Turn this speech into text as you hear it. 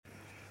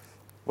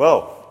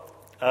Well,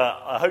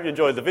 I hope you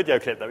enjoyed the video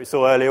clip that we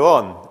saw earlier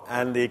on.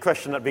 And the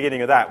question at the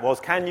beginning of that was,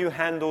 can you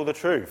handle the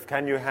truth?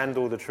 Can you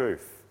handle the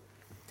truth?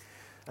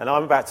 And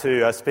I'm about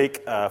to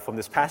speak from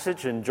this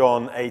passage in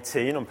John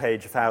 18 on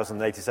page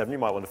 1087. You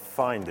might want to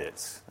find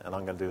it, and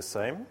I'm going to do the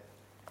same.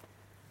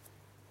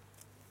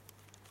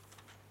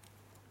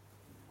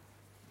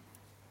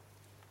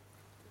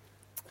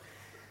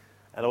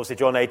 And obviously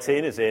John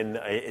 18 is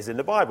in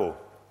the Bible,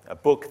 a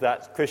book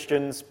that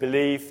Christians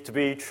believe to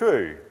be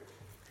true.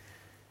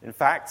 In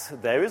fact,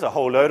 there is a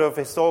whole load of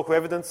historical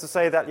evidence to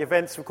say that the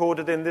events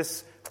recorded in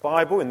this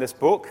Bible, in this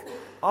book,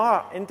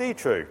 are indeed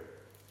true.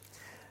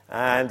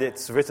 And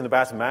it's written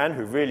about a man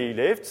who really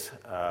lived,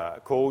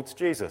 called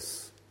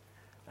Jesus.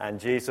 And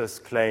Jesus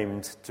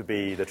claimed to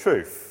be the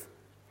truth.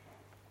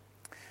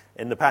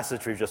 In the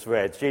passage we've just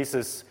read,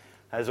 Jesus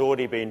has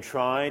already been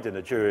tried in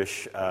a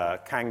Jewish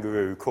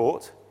kangaroo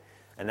court.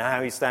 And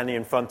now he's standing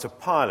in front of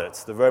Pilate,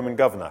 the Roman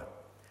governor,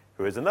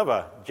 who is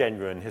another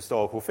genuine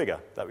historical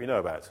figure that we know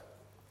about.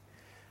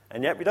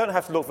 And yet we don't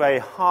have to look very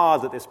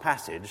hard at this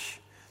passage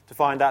to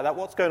find out that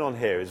what's going on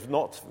here is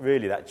not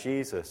really that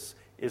Jesus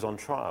is on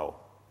trial.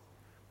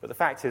 But the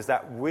fact is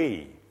that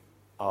we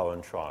are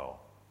on trial.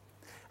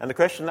 And the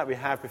question that we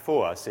have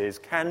before us is,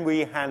 can we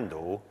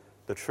handle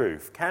the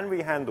truth? Can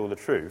we handle the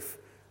truth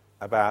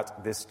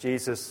about this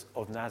Jesus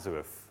of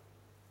Nazareth,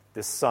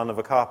 this son of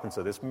a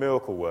carpenter, this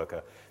miracle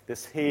worker,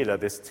 this healer,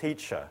 this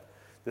teacher,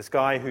 this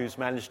guy who's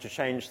managed to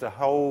change the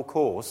whole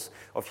course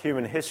of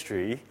human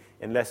history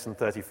in less than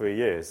 33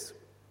 years?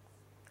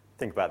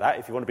 Think about that.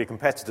 If you want to be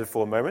competitive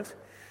for a moment,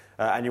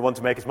 and you want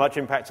to make as much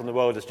impact on the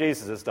world as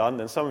Jesus has done,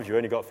 then some of you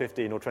only got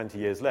 15 or 20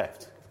 years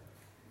left.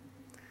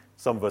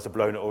 Some of us have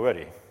blown it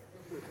already.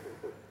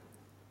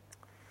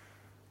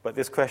 But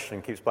this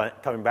question keeps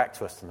coming back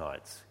to us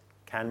tonight.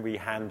 Can we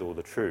handle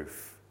the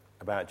truth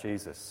about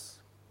Jesus?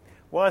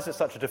 Why is it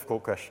such a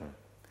difficult question?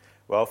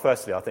 Well,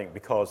 firstly, I think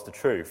because the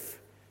truth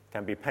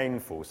can be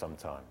painful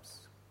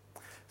sometimes.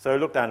 So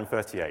look down in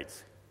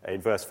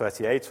verse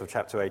 38 of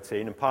chapter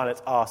 18, and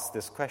Pilate asks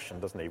this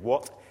question, doesn't he?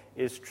 What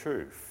is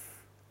truth?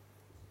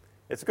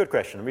 It's a good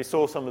question, and we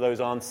saw some of those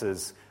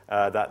answers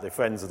that the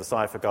friends of the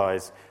Cypher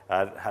guys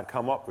had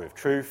come up with.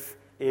 Truth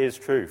is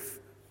truth,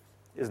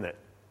 isn't it?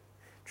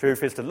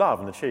 Truth is to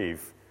love and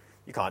achieve.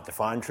 You can't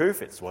define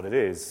truth, it's what it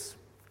is.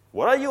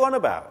 What are you on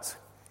about?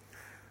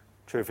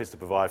 Truth is to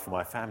provide for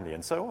my family,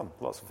 and so on,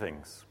 lots of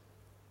things.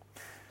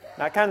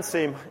 Now, it can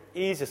seem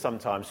easier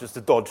sometimes just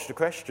to dodge the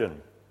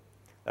question,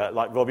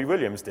 like Robbie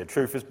Williams did.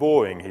 Truth is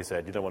boring, he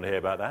said. You don't want to hear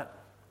about that.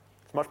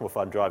 It's much more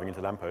fun driving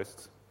into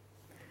lampposts.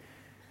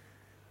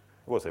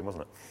 It was him,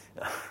 wasn't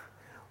it?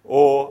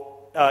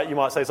 Or you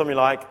might say something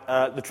like,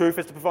 the truth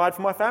is to provide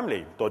for my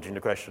family, dodging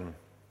the question.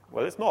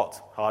 Well, it's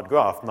not. Hard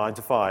graft, 9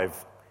 to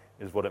 5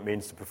 is what it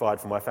means to provide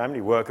for my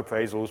family. Work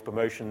appraisals,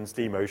 promotions,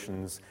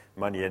 demotions,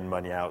 money in,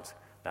 money out.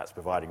 That's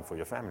providing for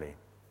your family.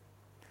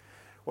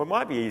 Well, it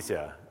might be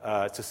easier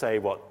to say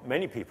what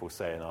many people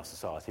say in our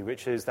society,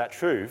 which is that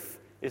truth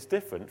is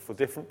different for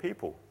different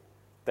people.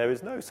 There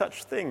is no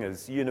such thing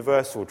as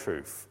universal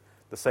truth,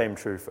 the same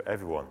truth for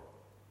everyone.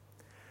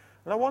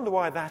 And I wonder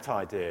why that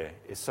idea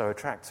is so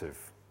attractive.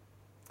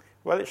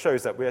 Well, it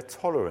shows that we're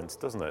tolerant,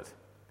 doesn't it?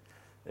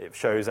 It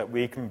shows that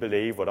we can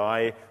believe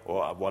I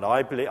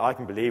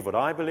can believe what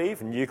I believe,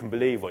 and you can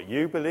believe what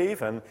you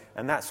believe, and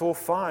that's all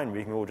fine.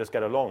 We can all just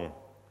get along.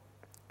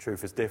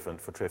 Truth is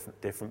different for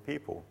different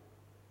people.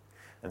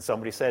 And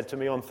somebody said to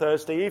me on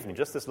Thursday evening,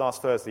 just this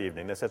last Thursday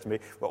evening, they said to me,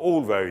 well,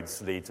 all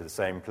roads lead to the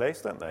same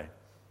place, don't they?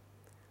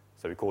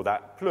 So we call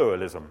that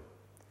pluralism,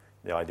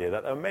 the idea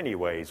that there are many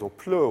ways or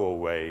plural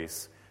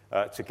ways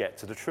to get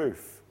to the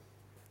truth.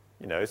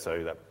 You know,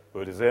 so that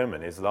Buddhism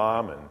and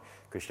Islam and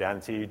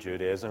Christianity,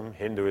 Judaism,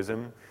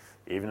 Hinduism,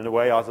 even in a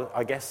way,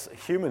 I guess,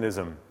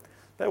 humanism,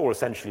 they all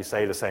essentially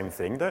say the same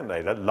thing, don't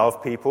they? That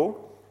love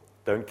people,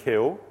 don't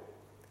kill,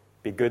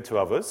 be good to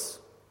others,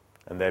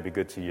 and they'll be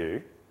good to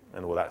you,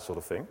 and all that sort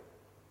of thing.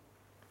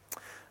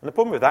 And the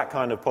problem with that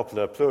kind of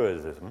popular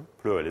pluralism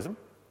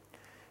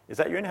is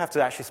that you only have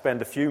to actually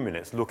spend a few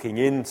minutes looking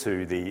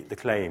into the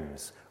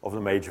claims of the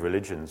major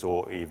religions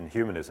or even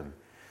humanism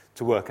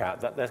to work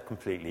out that they're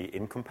completely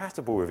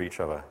incompatible with each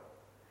other.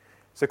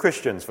 So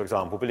Christians, for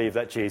example, believe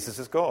that Jesus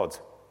is God.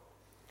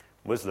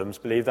 Muslims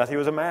believe that he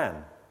was a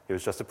man. He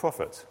was just a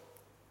prophet.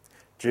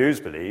 Jews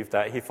believe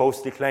that he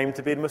falsely claimed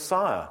to be the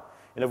Messiah.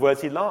 In other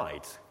words, he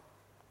lied.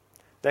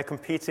 They're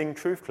competing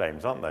truth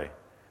claims, aren't they?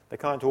 They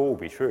can't all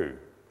be true.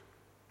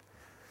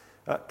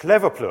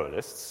 Clever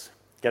pluralists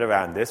get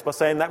around this by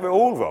saying that we're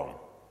all wrong.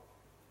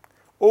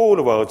 All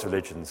the world's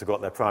religions have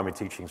got their primary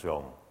teachings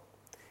wrong.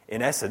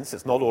 In essence,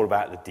 it's not all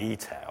about the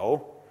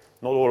detail,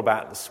 not all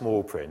about the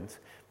small print,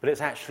 but it's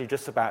actually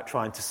just about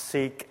trying to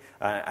seek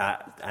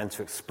and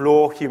to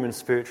explore human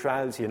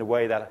spirituality in a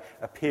way that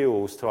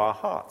appeals to our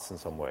hearts in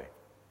some way.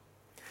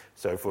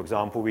 So, for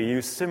example, we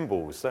use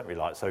symbols, don't we?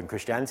 So in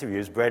Christianity, we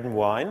use bread and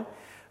wine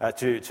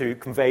to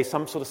convey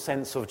some sort of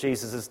sense of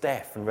Jesus'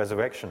 death and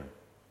resurrection.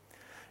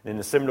 And in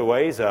a similar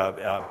ways,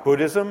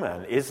 Buddhism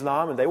and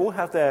Islam, and they all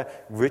have their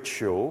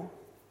ritual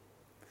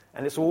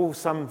And it's all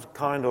some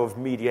kind of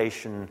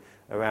mediation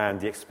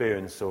around the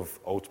experience of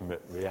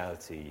ultimate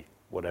reality,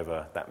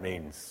 whatever that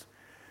means,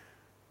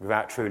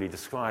 without truly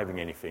describing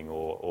anything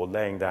or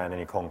laying down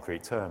any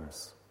concrete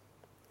terms.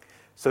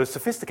 So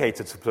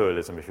sophisticated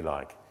pluralism, if you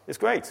like, is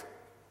great.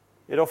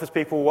 It offers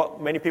people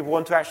what many people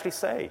want to actually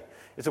say.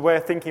 It's a way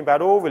of thinking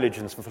about all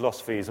religions and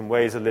philosophies and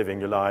ways of living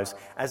your lives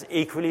as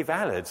equally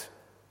valid.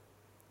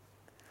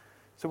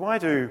 So why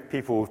do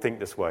people think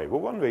this way?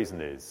 Well, one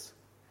reason is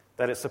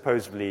that it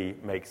supposedly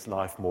makes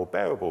life more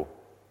bearable.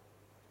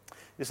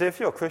 You see, if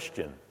you're a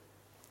Christian,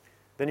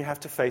 then you have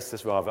to face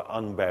this rather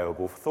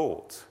unbearable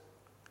thought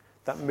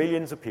that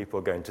millions of people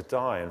are going to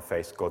die and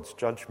face God's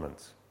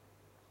judgment.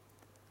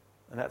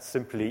 And that's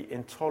simply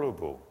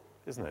intolerable,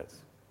 isn't it?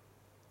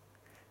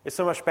 It's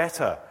so much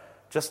better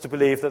just to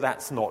believe that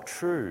that's not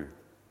true,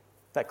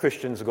 that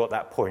Christians have got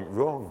that point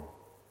wrong.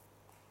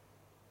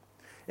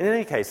 In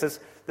any case,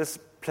 there's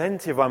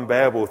plenty of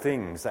unbearable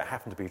things that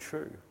happen to be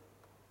true.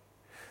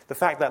 The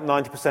fact that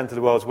 90% of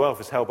the world's wealth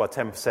is held by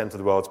 10% of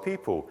the world's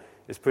people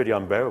is pretty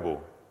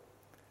unbearable,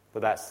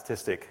 but that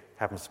statistic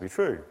happens to be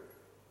true.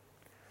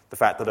 The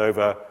fact that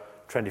over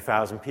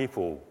 20,000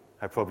 people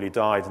have probably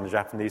died in the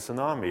Japanese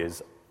tsunami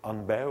is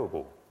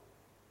unbearable,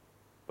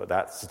 but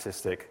that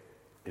statistic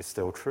is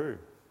still true.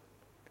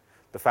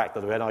 The fact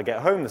that when I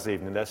get home this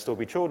evening, there'll still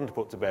be children to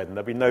put to bed and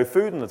there'll be no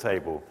food on the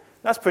table,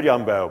 that's pretty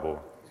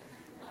unbearable.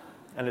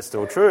 And it's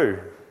still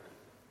true.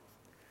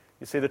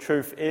 You see, the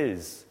truth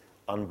is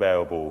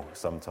unbearable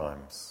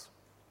sometimes.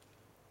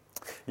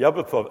 The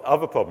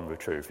other problem with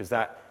truth is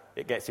that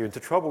it gets you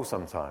into trouble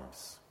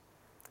sometimes.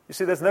 You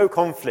see, there's no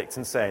conflict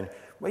in saying,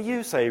 well,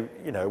 you say,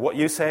 what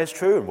you say is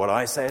true and what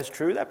I say is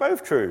true. They're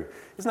both true.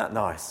 Isn't that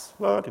nice?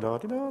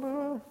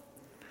 La-di-da-di-da-da.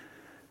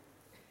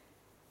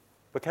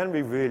 But can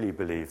we really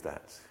believe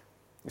that?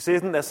 You see,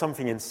 isn't there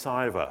something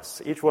inside of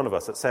us, each one of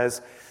us, that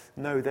says,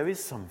 no, there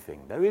is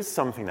something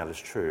that is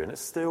true, and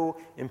it's still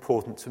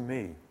important to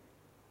me.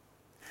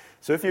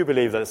 So if you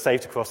believe that it's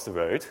safe to cross the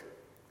road,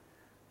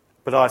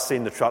 but I've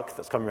seen the truck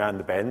that's coming around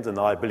the bend, and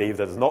I believe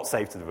that it's not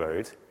safe to the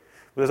road,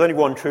 well, there's only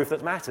one truth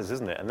that matters,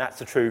 isn't it? And that's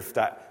the truth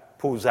that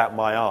pulls out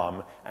my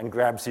arm and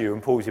grabs you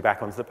and pulls you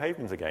back onto the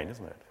pavement again,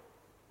 isn't it?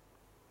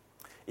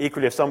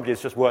 Equally, if somebody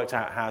has just worked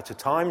out how to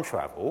time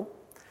travel,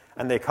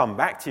 and they come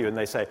back to you and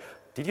they say,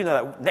 did you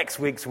know that next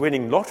week's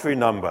winning lottery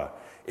number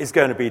is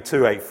going to be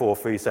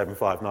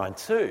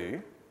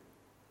 284375592?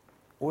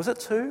 Or was it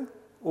 2?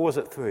 Or was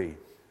it 3?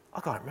 I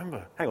can't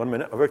remember. Hang on a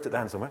minute, I wrote it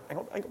down somewhere. Hang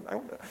on.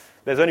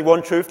 There's only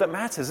one truth that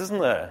matters,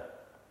 isn't there?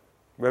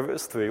 Whether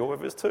it's 3 or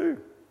whether it's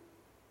 2.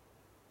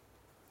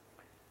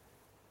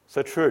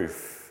 So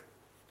truth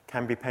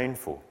can be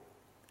painful.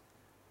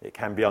 It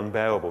can be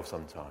unbearable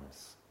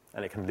sometimes.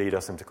 And it can lead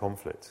us into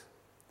conflict.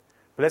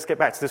 But let's get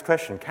back to this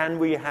question. Can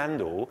we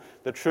handle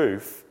the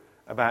truth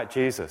about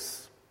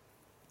Jesus?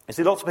 You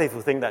see, lots of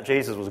people think that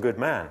Jesus was a good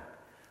man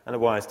and a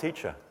wise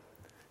teacher.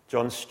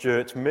 John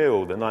Stuart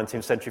Mill, the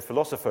 19th century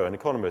philosopher and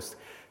economist,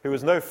 who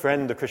was no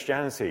friend of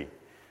Christianity,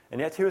 and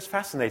yet he was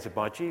fascinated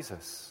by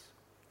Jesus.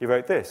 He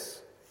wrote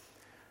this: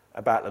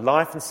 about the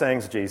life and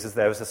sayings of Jesus,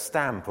 there was a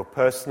stamp of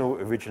personal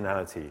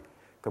originality,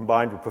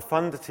 combined with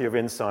profundity of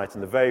insight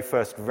and the very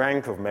first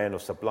rank of men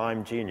of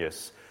sublime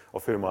genius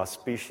of whom our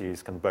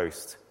species can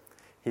boast.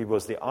 He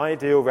was the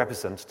ideal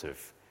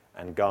representative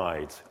and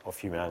guide of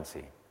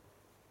humanity.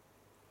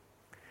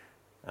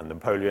 And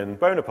Napoleon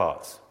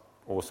Bonaparte,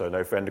 also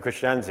no friend of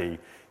Christianity,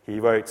 he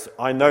wrote,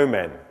 I know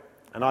men,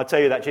 and I tell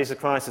you that Jesus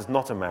Christ is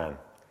not a man.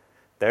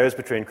 There is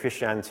between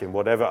Christianity and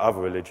whatever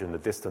other religion the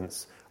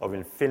distance of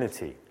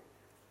infinity.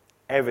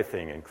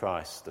 Everything in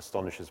Christ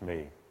astonishes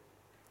me.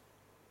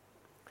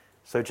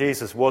 So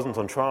Jesus wasn't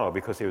on trial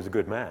because he was a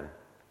good man,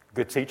 a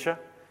good teacher,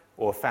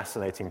 or a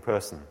fascinating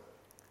person.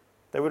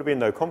 There would have been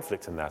no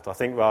conflict in that. I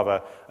think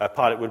rather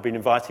Pilate would have been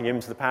inviting him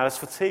to the palace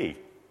for tea.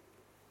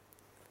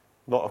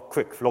 Not a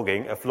quick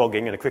flogging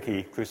and a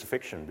quickie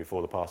crucifixion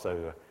before the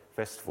Passover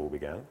festival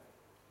began.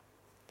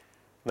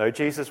 No,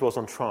 Jesus was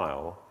on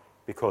trial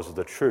because of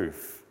the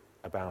truth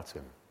about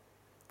him.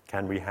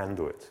 Can we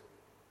handle it?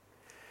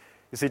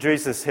 You see,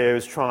 Jesus here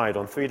is tried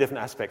on 3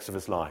 different aspects of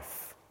his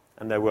life,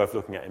 and they're worth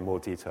looking at in more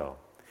detail.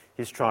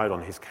 He's tried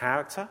on his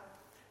character,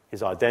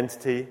 his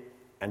identity,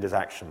 and his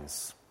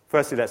actions.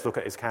 Firstly, let's look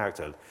at his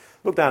character.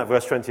 Look down at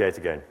verse 28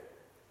 again,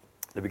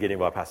 the beginning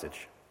of our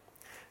passage.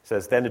 It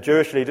says, Then the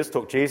Jewish leaders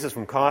took Jesus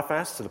from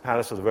Caiaphas to the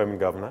palace of the Roman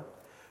governor.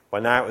 By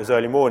now it was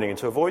early morning, and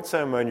to avoid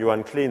ceremonial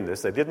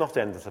uncleanness, they did not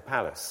enter the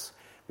palace,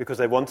 because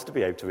they wanted to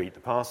be able to eat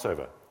the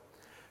Passover.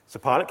 So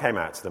Pilate came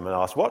out to them and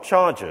asked, What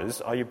charges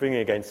are you bringing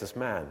against this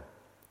man?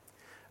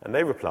 And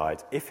they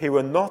replied, If he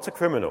were not a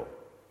criminal,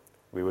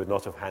 we would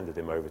not have handed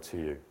him over to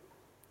you.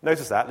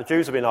 Notice that. The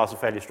Jews have been asked a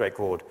fairly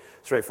straightforward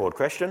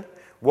question.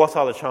 What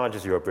are the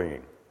charges you are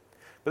bringing?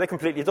 But they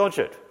completely dodge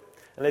it.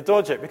 And they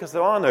dodge it because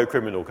there are no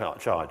criminal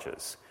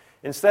charges.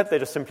 Instead, they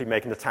just simply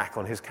make an attack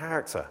on his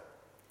character.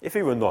 If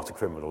he were not a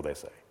criminal, they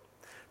say.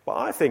 But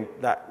I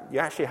think that you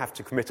actually have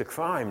to commit a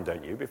crime,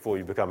 don't you, before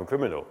you become a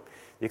criminal.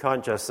 You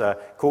can't just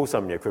call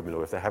somebody a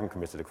criminal if they haven't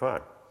committed a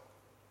crime.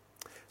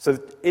 So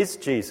is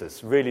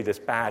Jesus really this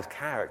bad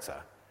character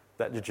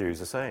that the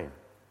Jews are saying?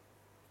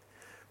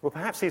 Well,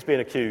 perhaps he's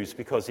been accused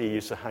because he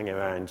used to hang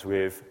around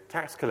with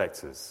tax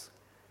collectors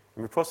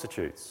and with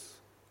prostitutes.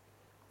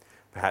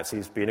 Perhaps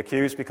he's been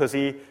accused because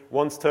he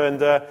once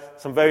turned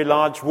some very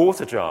large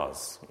water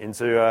jars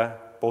into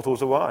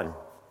bottles of wine.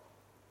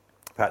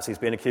 Perhaps he's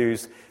been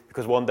accused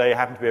because one day he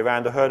happened to be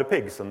around a herd of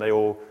pigs and they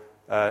all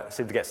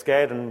seemed to get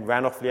scared and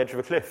ran off the edge of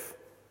a cliff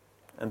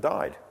and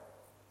died.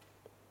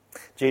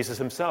 Jesus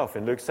himself,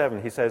 in Luke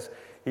 7, he says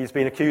he's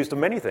been accused of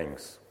many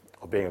things,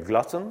 of being a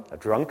glutton, a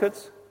drunkard,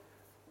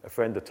 a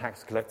friend of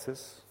tax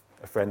collectors,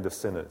 a friend of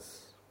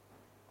sinners.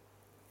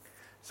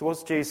 So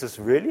was Jesus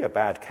really a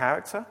bad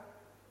character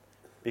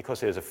because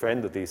he was a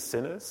friend of these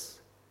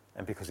sinners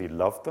and because he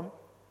loved them?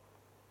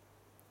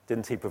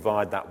 Didn't he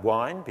provide that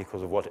wine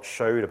because of what it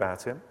showed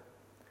about him?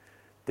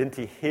 Didn't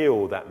he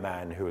heal that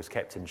man who was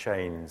kept in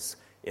chains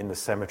in the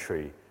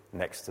cemetery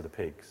next to the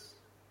pigs?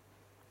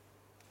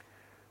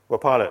 Well,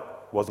 Pilate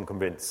wasn't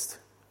convinced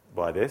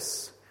by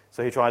this,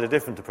 so he tried a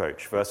different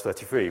approach. Verse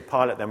 33,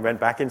 Pilate then went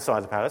back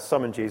inside the palace,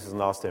 summoned Jesus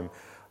and asked him,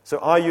 "So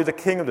are you the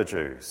king of the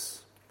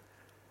Jews?"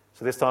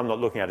 So this time not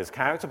looking at his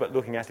character, but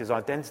looking at his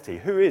identity.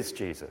 Who is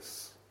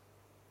Jesus?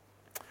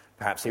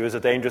 Perhaps he was a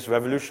dangerous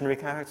revolutionary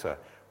character,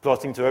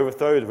 plotting to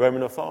overthrow the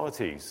Roman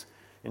authorities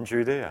in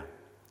Judea.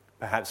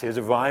 Perhaps he was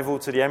a rival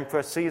to the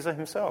Emperor Caesar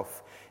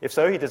himself. If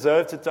so, he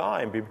deserved to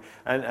die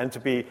and to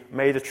be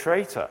made a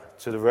traitor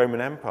to the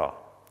Roman Empire.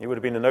 It would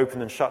have been an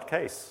open and shut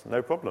case,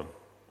 no problem.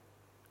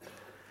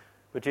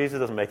 But Jesus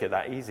doesn't make it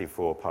that easy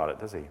for Pilate,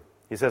 does he?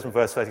 He says in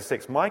verse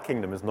 36, "My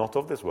kingdom is not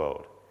of this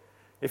world.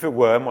 If it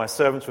were, my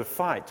servants would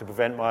fight to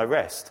prevent my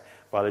arrest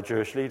by the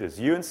Jewish leaders.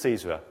 You and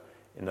Caesar,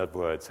 in other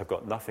words, have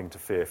got nothing to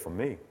fear from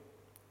me."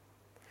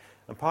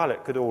 And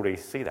Pilate could already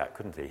see that,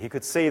 couldn't he? He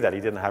could see that he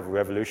didn't have a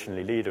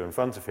revolutionary leader in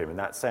front of him in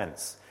that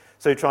sense.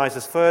 So he tries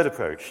his third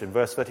approach. In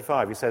verse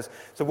 35, he says,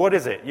 "So what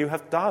is it you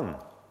have done?"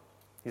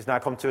 He's now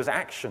come to his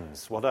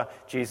actions. What are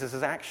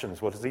Jesus'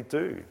 actions? What does he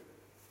do?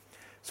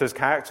 So his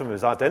character and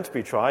his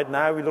identity tried.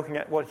 Now we're looking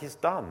at what he's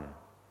done.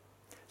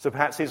 So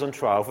perhaps he's on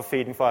trial for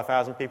feeding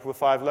 5,000 people with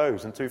 5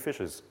 loaves and 2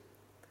 fishes.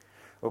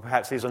 Or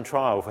perhaps he's on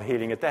trial for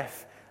healing a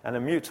deaf and a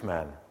mute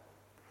man.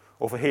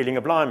 Or for healing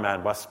a blind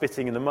man by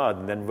spitting in the mud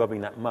and then rubbing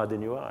that mud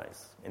in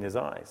his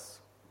eyes.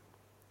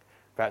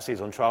 Perhaps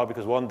he's on trial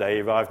because one day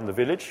he arrived in the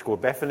village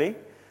called Bethany, and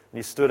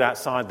he stood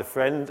outside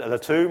the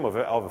tomb of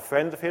a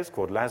friend of his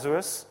called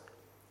Lazarus,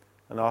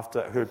 who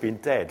had been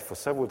dead for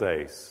several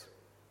days.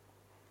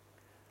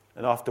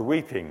 And after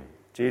weeping,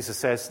 Jesus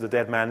says to the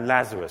dead man,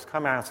 "Lazarus,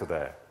 come out of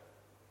there."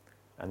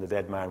 And the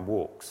dead man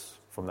walks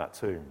from that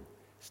tomb,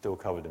 still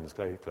covered in his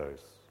grave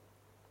clothes.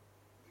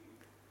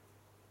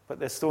 But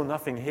there's still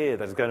nothing here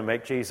that is going to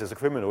make Jesus a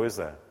criminal, is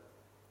there?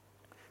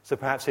 So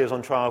perhaps he was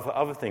on trial for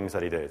other things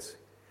that he did.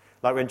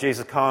 Like when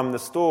Jesus calmed the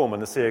storm on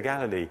the Sea of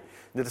Galilee.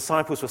 The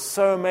disciples were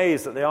so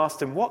amazed that they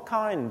asked him, "What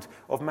kind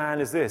of man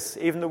is this?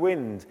 Even the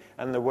wind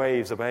and the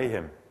waves obey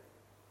him."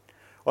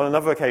 On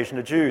another occasion,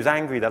 the Jews,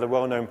 angry that a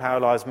well-known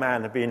paralyzed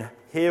man had been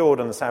healed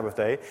on the Sabbath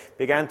day,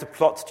 began to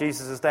plot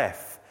Jesus'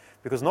 death.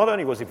 Because not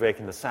only was he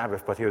breaking the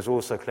Sabbath, but he was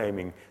also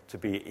claiming to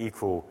be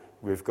equal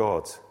with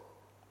God.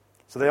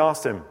 So they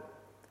asked him,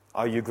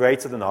 "Are you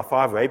greater than our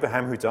father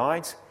Abraham who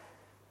died?"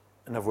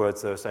 In other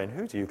words, they were saying,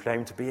 "Who do you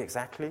claim to be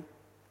exactly?"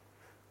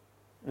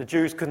 The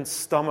Jews couldn't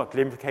stomach the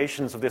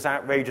implications of this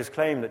outrageous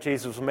claim that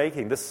Jesus was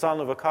making, the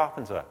son of a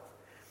carpenter,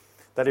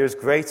 that he was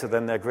greater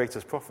than their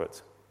greatest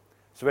prophet.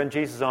 So when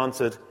Jesus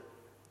answered,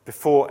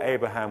 "Before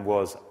Abraham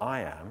was,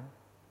 I am,"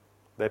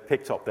 they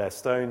picked up their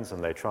stones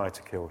and they tried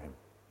to kill him.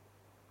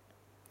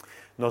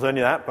 Not only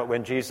that, but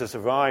when Jesus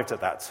arrived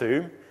at that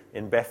tomb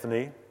in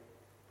Bethany,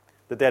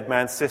 the dead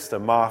man's sister,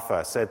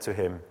 Martha, said to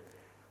him,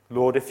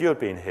 "Lord, if you had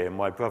been here,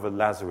 my brother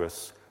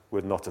Lazarus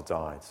would not have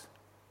died."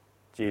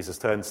 Jesus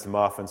turns to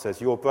Martha and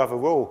says, "Your brother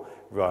will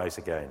rise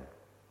again."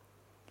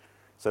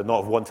 So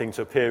not wanting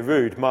to appear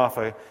rude,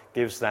 Martha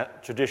gives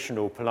that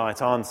traditional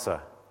polite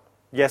answer,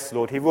 "Yes,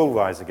 Lord, he will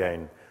rise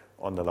again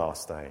on the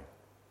last day."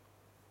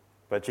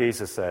 But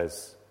Jesus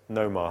says,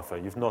 "No, Martha,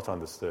 you've not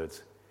understood."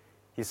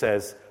 He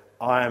says,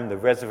 "I am the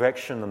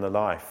resurrection and the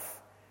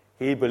life.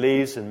 He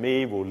believes in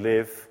me will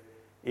live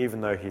even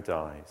though he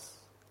dies.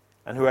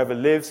 And whoever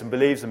lives and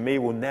believes in me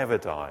will never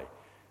die.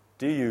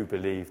 Do you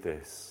believe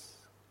this?"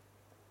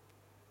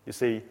 You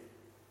see,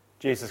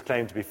 Jesus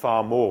claimed to be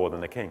far more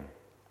than a king.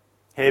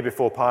 Here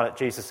before Pilate,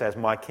 Jesus says,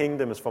 "My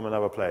kingdom is from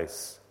another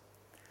place."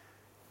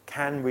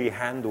 Can we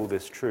handle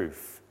this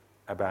truth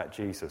about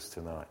Jesus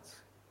tonight?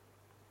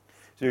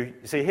 So you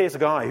see, here's a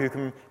guy who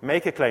can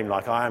make a claim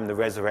like, "I am the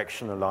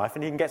resurrection and life,"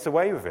 and he gets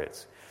away with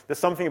it. There's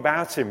something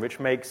about him which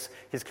makes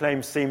his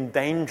claims seem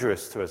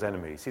dangerous to his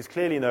enemies. He's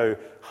clearly no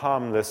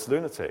harmless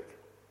lunatic.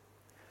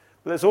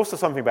 But there's also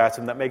something about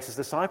him that makes his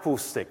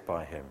disciples stick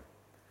by him.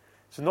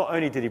 So not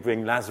only did he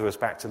bring Lazarus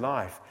back to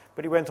life,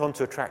 but he went on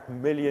to attract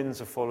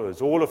millions of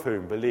followers, all of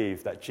whom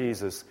believe that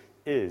Jesus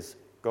is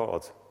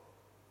God.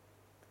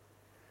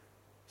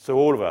 So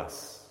all of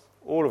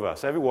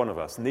us, every one of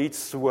us,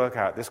 needs to work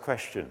out this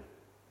question.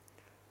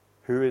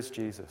 Who is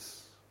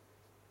Jesus?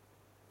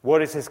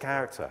 What is his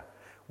character?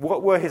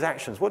 What were his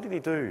actions? What did he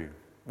do?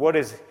 What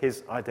is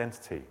his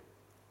identity?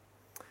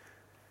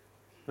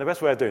 The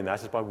best way of doing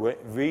that is by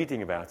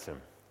reading about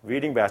him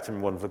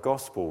in one of the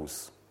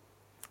Gospels.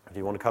 If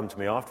you want to come to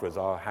me afterwards,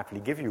 I'll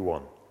happily give you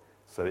one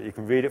so that you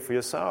can read it for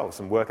yourselves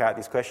and work out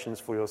these questions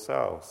for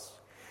yourselves.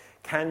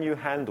 Can you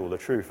handle the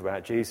truth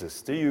about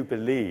Jesus? Do you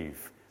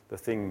believe the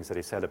things that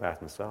he said about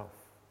himself?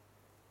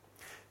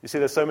 You see,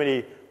 there's so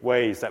many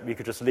ways that we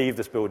could just leave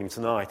this building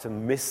tonight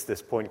and miss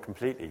this point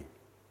completely.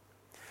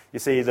 You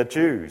see, the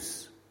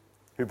Jews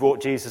who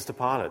brought Jesus to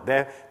Pilate,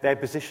 their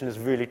position is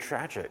really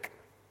tragic.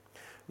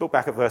 Look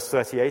back at verse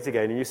 38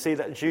 again, and you see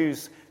that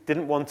Jews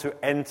didn't want to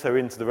enter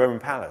into the Roman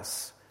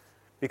palace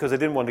because they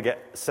didn't want to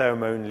get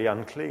ceremonially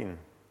unclean.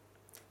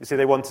 You see,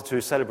 they wanted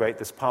to celebrate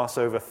this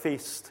Passover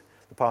feast,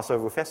 the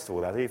Passover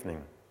festival that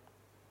evening.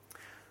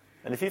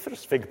 And if you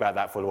just think about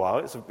that for a while,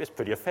 it's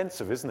pretty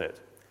offensive, isn't it?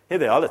 Here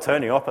they are, they're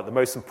turning up at the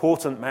most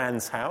important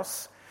man's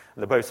house,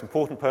 the most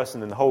important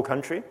person in the whole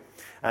country,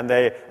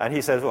 and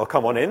he says, well,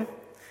 come on in.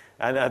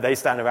 And they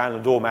stand around the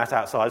doormat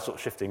outside, sort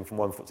of shifting from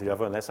one foot to the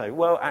other, and they say,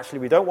 well, actually,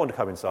 we don't want to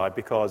come inside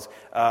because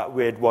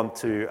we don't want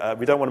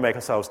to make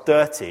ourselves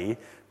dirty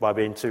by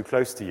being too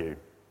close to you.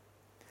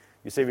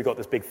 You see, we've got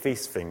this big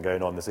feast thing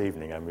going on this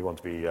evening, and we want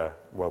to be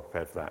well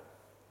prepared for that.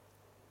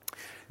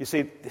 You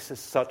see, this is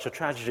such a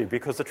tragedy,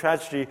 because the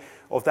tragedy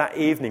of that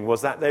evening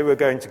was that they were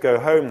going to go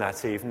home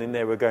that evening,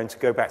 they were going to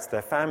go back to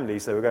their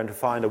families, they were going to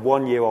find a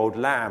 1-year-old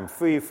lamb,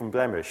 free from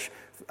blemish,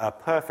 a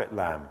perfect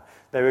lamb.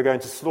 They were going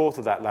to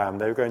slaughter that lamb.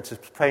 They were going to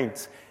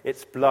paint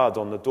its blood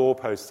on the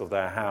doorposts of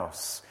their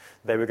house.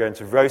 They were going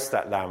to roast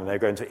that lamb, and they were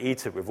going to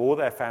eat it with all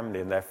their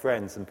family and their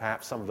friends and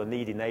perhaps some of the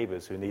needy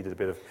neighbours who needed a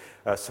bit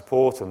of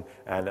support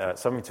and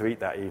something to eat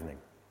that evening.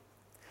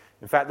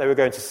 In fact, they were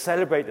going to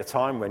celebrate the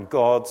time when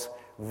God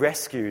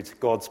rescued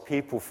God's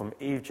people from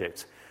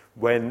Egypt,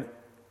 when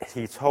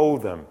he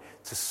told them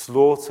to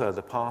slaughter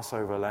the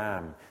Passover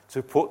lamb,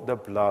 to put the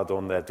blood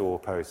on their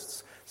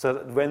doorposts, so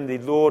that when the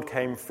Lord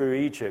came through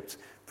Egypt,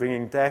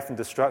 bringing death and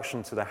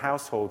destruction to the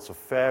households of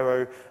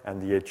Pharaoh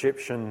and the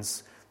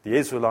Egyptians, the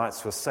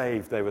Israelites were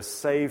saved. They were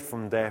saved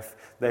from death.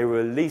 They were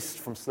released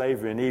from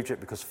slavery in Egypt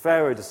because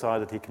Pharaoh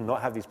decided he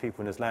cannot have these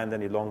people in his land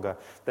any longer.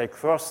 They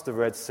crossed the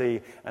Red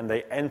Sea and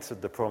they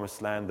entered the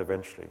Promised Land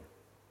eventually.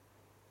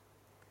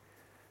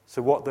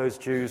 So what those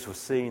Jews were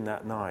seeing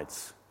that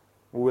night,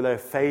 or were they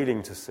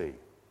failing to see,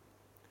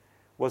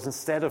 was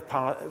instead of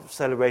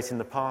celebrating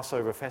the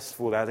Passover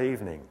festival that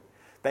evening,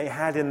 they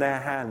had in their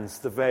hands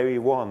the very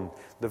one,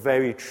 the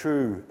very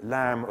true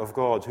Lamb of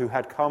God, who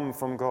had come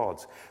from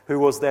God, who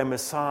was their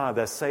Messiah,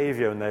 their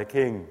Saviour and their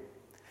King.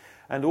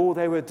 And all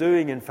they were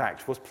doing, in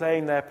fact, was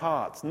playing their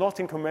part,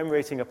 not in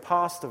commemorating a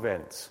past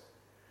event,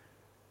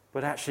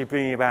 but actually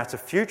bringing about a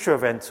future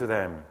event to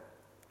them,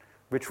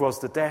 which was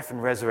the death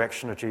and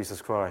resurrection of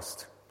Jesus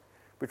Christ,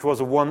 which was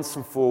a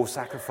once-and-for-all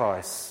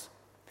sacrifice,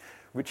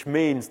 which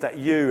means that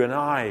you and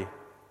I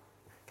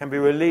can be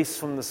released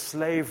from the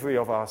slavery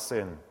of our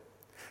sin.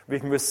 We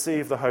can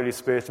receive the Holy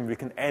Spirit and we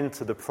can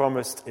enter the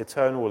promised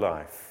eternal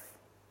life,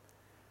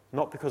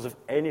 not because of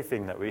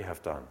anything that we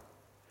have done,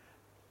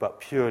 but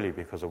purely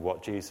because of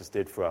what Jesus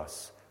did for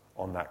us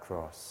on that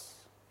cross.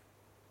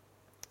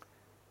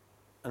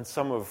 And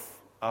some of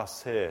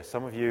us here,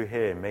 some of you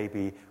here may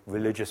be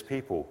religious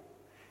people.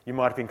 You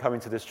might have been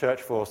coming to this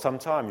church for some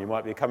time. You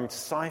might be coming to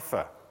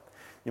Cypher.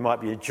 You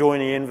might be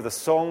joining in with the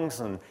songs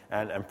and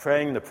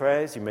praying the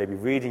prayers. You may be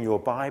reading your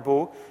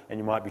Bible, and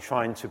you might be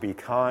trying to be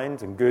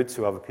kind and good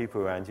to other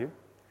people around you.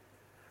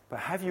 But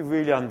have you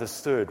really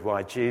understood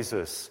why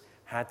Jesus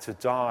had to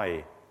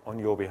die on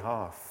your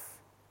behalf?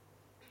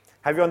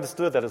 Have you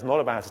understood that it's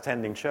not about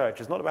attending church?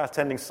 It's not about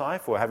attending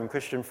Cypher or having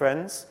Christian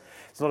friends.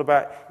 It's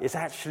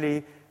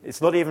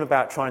not even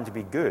about trying to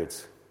be good.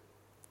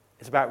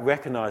 It's about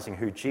recognizing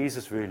who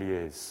Jesus really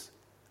is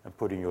and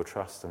putting your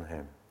trust in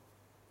him.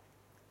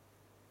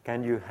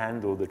 Can you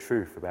handle the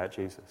truth about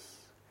Jesus?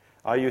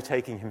 Are you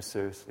taking him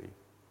seriously?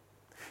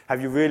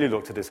 Have you really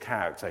looked at his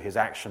character, his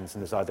actions,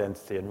 and his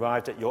identity and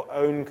arrived at your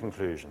own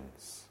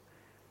conclusions?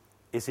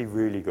 Is he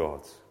really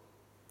God?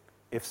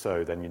 If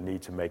so, then you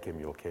need to make him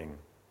your king.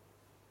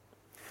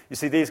 You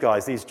see, these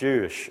guys, these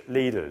Jewish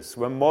leaders,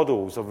 were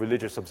models of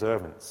religious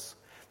observance.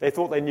 They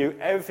thought they knew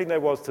everything there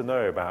was to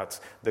know about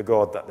the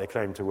God that they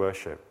claimed to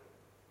worship.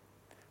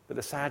 But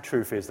the sad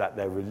truth is that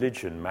their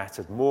religion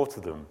mattered more to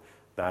them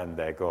than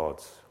their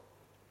God.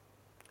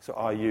 So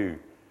are you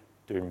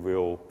doing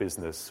real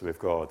business with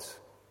God?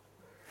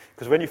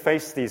 Because when you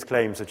face these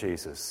claims of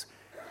Jesus,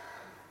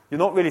 you're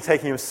not really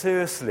taking him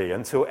seriously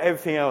until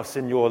everything else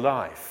in your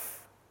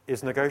life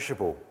is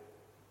negotiable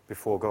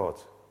before God.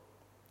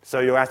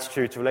 So your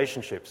attitude to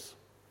relationships,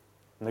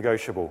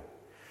 negotiable.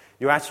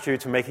 Your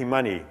attitude to making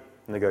money,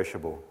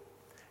 negotiable.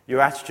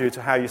 Your attitude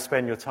to how you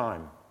spend your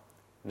time,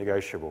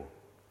 negotiable.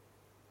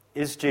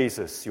 Is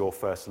Jesus your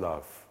first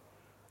love,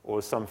 or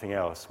is something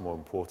else more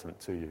important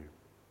to you?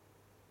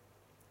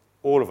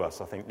 All of us,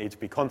 I think, need to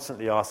be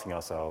constantly asking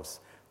ourselves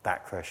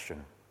that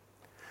question.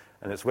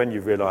 And it's when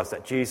you realize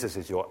that Jesus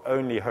is your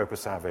only hope of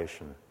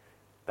salvation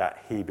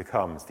that he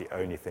becomes the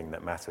only thing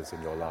that matters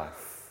in your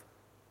life.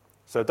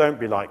 So don't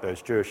be like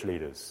those Jewish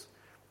leaders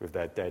with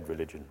their dead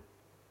religion.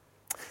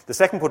 The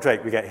second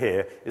portrait we get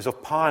here is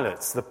of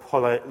Pilate,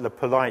 the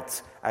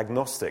polite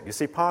agnostic. You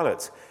see,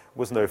 Pilate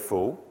was no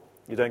fool.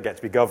 You don't get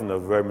to be governor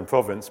of the Roman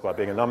province by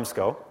being a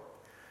numbskull.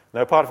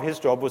 No, part of his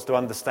job was to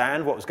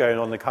understand what was going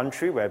on in the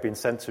country where he'd been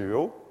sent to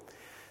rule.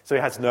 So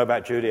he had to know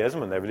about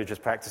Judaism and their religious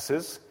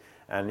practices,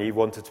 and he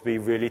wanted to be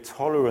really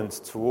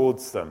tolerant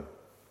towards them.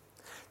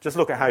 Just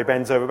look at how he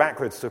bends over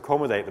backwards to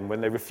accommodate them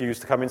when they refuse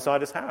to come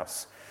inside his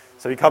house.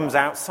 So he comes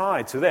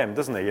outside to them,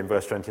 doesn't he, in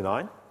verse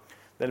 29?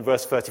 Then in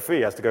verse 33,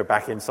 he has to go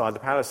back inside the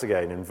palace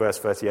again. In verse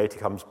 38, he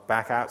comes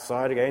back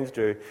outside again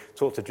to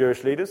talk to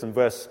Jewish leaders. In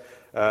verse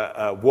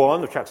 1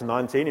 of chapter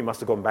 19, he must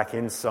have gone back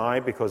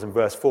inside because in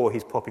verse 4,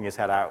 he's popping his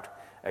head out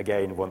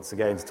again, once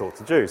again, to talk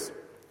to Jews.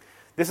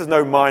 This is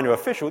no minor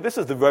official. This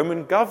is the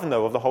Roman governor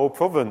of the whole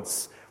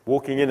province,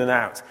 walking in and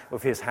out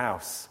of his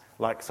house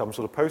like some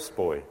sort of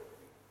postboy.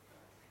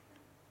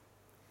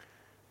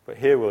 But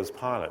here was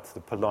Pilate, the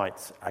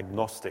polite,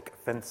 agnostic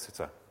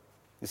fence-sitter.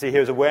 You see, he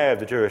was aware of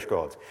the Jewish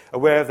God,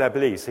 aware of their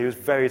beliefs. He was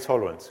very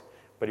tolerant,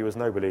 but he was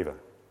no believer.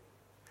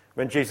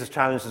 When Jesus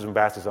challenges him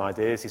about his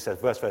ideas, he says,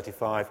 verse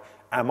 35,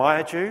 "Am I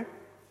a Jew?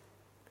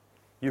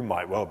 You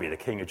might well be the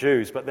king of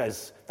Jews, but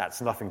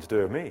that's nothing to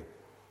do with me.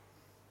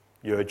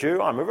 You're a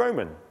Jew, I'm a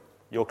Roman.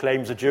 Your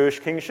claims of Jewish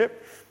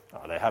kingship,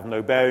 they have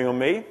no bearing on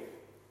me.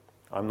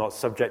 I'm not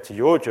subject to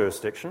your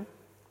jurisdiction.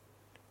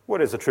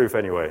 What is the truth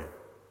anyway?"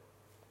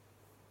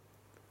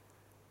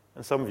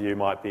 And some of you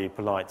might be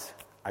polite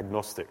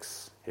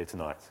agnostics here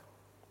tonight.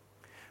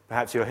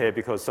 Perhaps you're here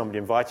because somebody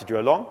invited you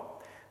along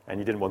and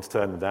you didn't want to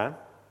turn them down.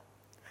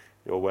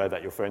 You're aware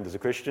that your friend is a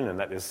Christian and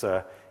that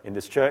in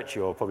this church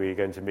you're probably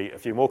going to meet a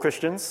few more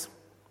Christians.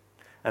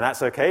 And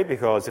that's okay,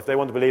 because if they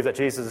want to believe that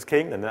Jesus is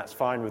king, then that's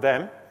fine with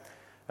them.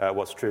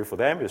 What's true for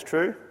them is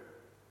true.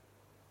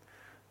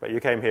 But you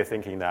came here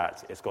thinking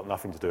that it's got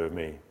nothing to do with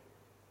me.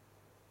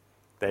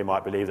 They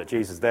might believe that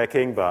Jesus is their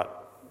king,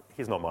 but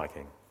he's not my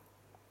king.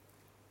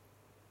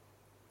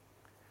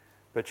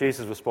 But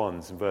Jesus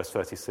responds in verse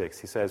 36.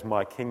 He says,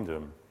 "My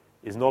kingdom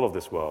is not of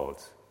this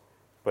world,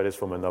 but is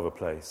from another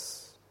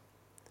place."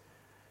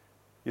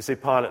 You see,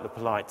 Pilate, the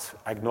polite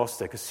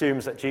agnostic,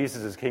 assumes that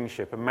Jesus'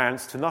 kingship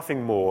amounts to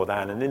nothing more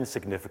than an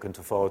insignificant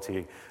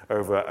authority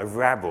over a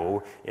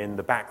rabble in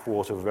the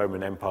backwater of the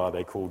Roman Empire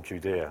they called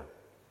Judea.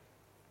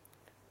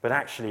 But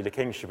actually, the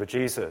kingship of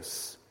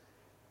Jesus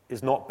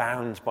is not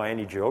bound by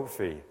any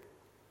geography.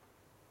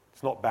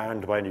 It's not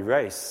bound by any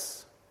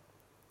race.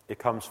 It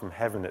comes from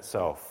heaven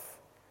itself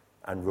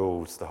and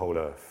rules the whole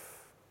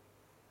earth.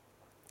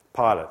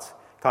 Pilate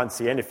can't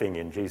see anything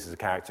in Jesus'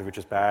 character which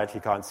is bad. He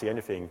can't see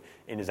anything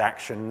in his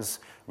actions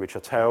which are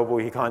terrible.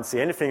 He can't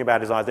see anything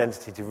about his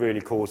identity to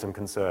really cause him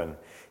concern.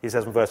 He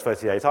says in verse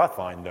 38, "I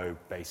find no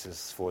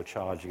basis for a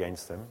charge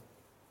against him."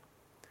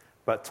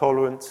 But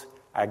tolerant,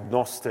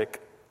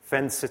 agnostic,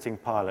 fence-sitting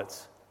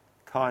Pilate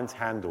can't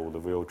handle the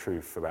real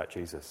truth about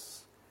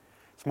Jesus.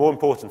 It's more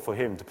important for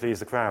him to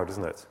please the crowd,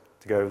 isn't it?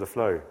 To go with the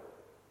flow.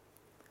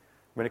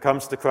 When it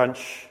comes to the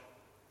crunch,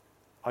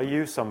 are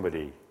you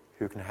somebody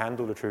who can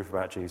handle the truth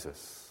about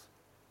Jesus?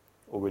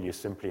 Or will you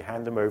simply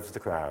hand him over to the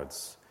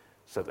crowds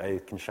so that they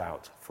can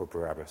shout for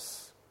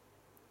Barabbas?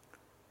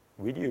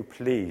 Will you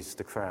please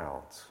the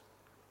crowd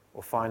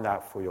or find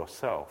out for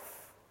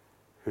yourself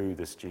who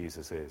this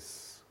Jesus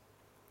is?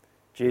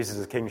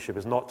 Jesus' kingship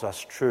is not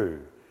just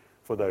true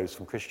for those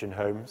from Christian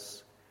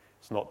homes.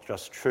 It's not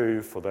just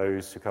true for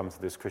those who come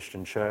to this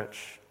Christian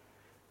church.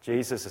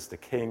 Jesus is the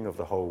king of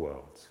the whole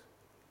world.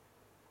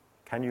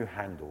 Can you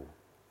handle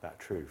that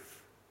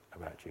truth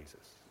about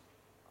Jesus?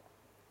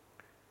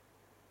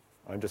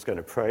 I'm just going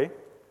to pray.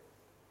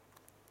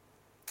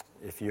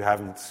 If you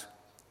haven't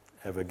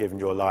ever given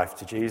your life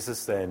to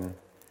Jesus, then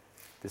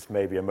this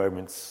may be a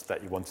moment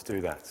that you want to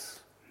do that.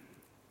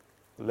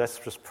 Let's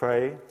just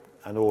pray,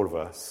 and all of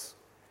us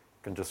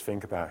can just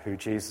think about who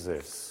Jesus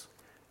is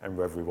and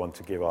whether we want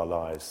to give our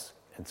lives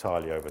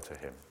entirely over to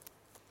him.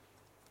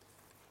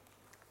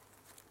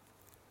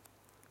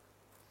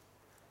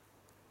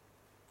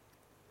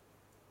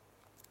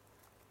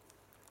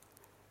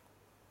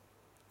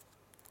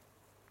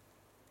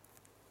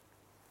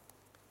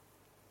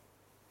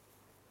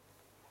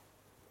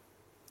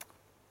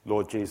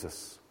 Lord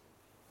Jesus,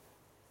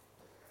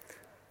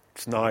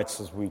 tonight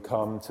as we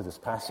come to this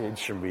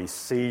passage and we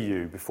see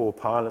you before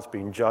Pilate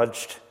being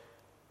judged,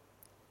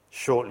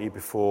 shortly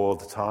before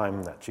the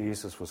time that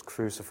Jesus was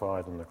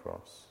crucified on the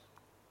cross,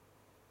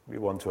 we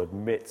want to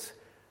admit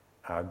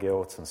our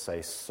guilt and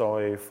say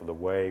sorry for the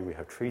way we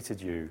have treated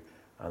you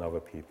and other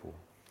people.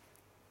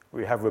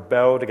 We have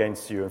rebelled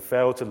against you and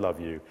failed to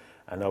love you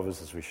and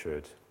others as we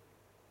should.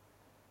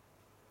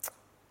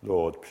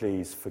 Lord,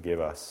 please forgive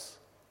us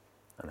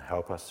and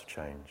help us to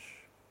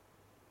change.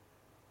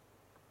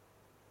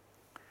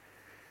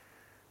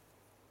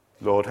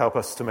 Lord, help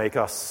us to make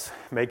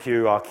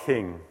you our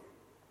King,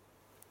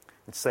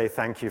 and say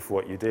thank you for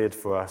what you did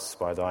for us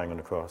by dying on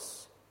the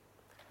cross.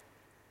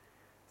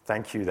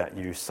 Thank you that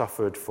you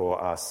suffered for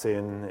our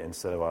sin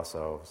instead of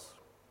ourselves.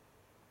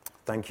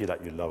 Thank you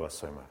that you love us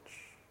so much.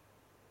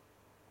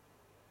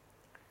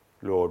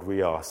 Lord,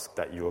 we ask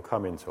that you will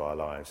come into our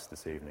lives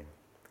this evening,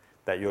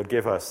 that you will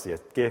give us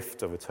the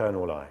gift of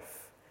eternal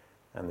life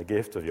and the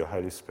gift of your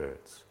Holy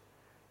Spirit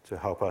to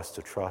help us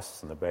to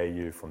trust and obey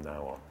you from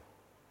now on.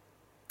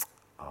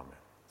 Amen.